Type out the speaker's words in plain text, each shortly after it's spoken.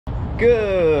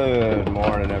Good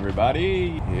morning,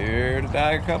 everybody. Here to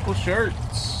dye a couple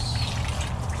shirts.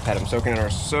 Had them soaking in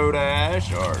our soda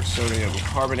ash, or sodium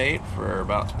carbonate, for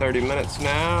about 30 minutes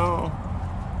now.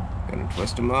 Gonna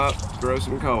twist them up, throw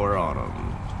some color on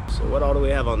them. So what all do we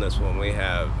have on this one? We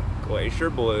have Glacier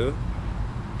Blue,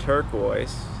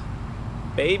 Turquoise,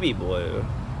 Baby Blue,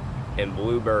 and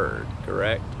Bluebird,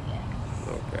 correct? Yes.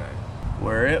 Okay.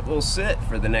 Where it will sit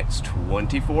for the next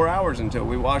 24 hours until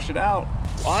we wash it out.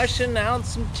 Washing out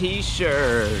some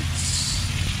t-shirts.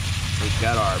 We've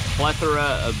got our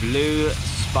plethora of blue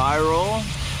spiral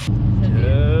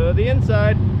to the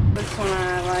inside. This one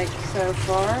I like so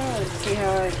far. Let's see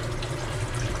how it.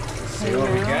 See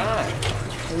what we got.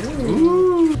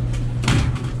 Ooh.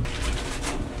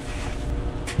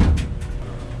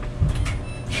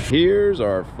 Here's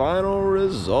our final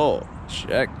result.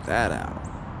 Check that out.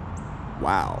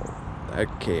 Wow,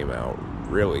 that came out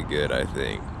really good, I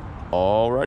think. All right.